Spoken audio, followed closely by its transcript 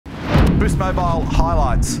Boost Mobile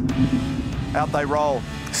highlights. Out they roll.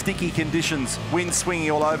 Sticky conditions, wind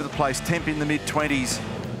swinging all over the place, temp in the mid-20s.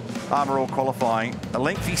 Armour All qualifying. A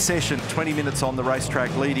lengthy session, 20 minutes on the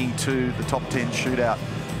racetrack, leading to the top 10 shootout.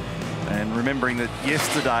 And remembering that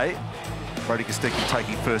yesterday, Brody Kostecki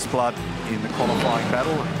taking first blood in the qualifying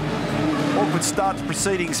battle. Awkward start to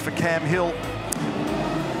proceedings for Cam Hill.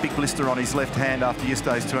 Big blister on his left hand after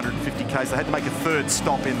yesterday's 250 Ks. They had to make a third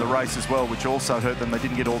stop in the race as well, which also hurt them. They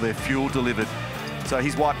didn't get all their fuel delivered. So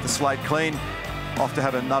he's wiped the slate clean. Off to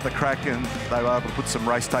have another crack, and they were able to put some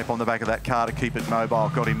race tape on the back of that car to keep it mobile,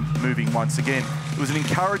 got him moving once again. It was an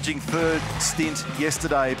encouraging third stint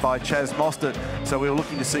yesterday by Chaz Mostert, so we were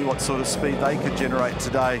looking to see what sort of speed they could generate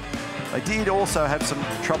today. They did also have some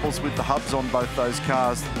troubles with the hubs on both those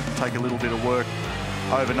cars that take a little bit of work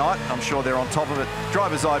overnight. I'm sure they're on top of it.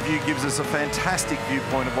 Driver's Eye View gives us a fantastic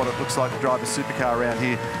viewpoint of what it looks like to drive a supercar around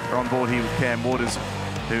here. We're on board here with Cam Waters,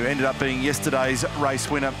 who ended up being yesterday's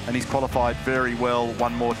race winner, and he's qualified very well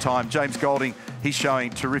one more time. James Golding, he's showing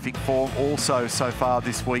terrific form also so far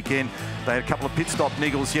this weekend. They had a couple of pit stop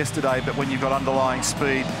niggles yesterday, but when you've got underlying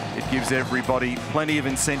speed, it gives everybody plenty of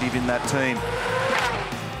incentive in that team.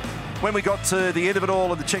 When we got to the end of it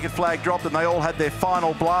all and the checkered flag dropped and they all had their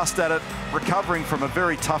final blast at it, recovering from a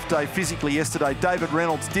very tough day physically yesterday, David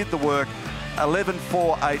Reynolds did the work.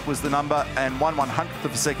 11.48 was the number, and 1/100th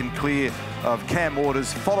of a second clear of Cam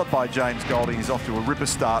Waters, followed by James Golding. He's off to a ripper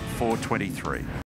start for 23.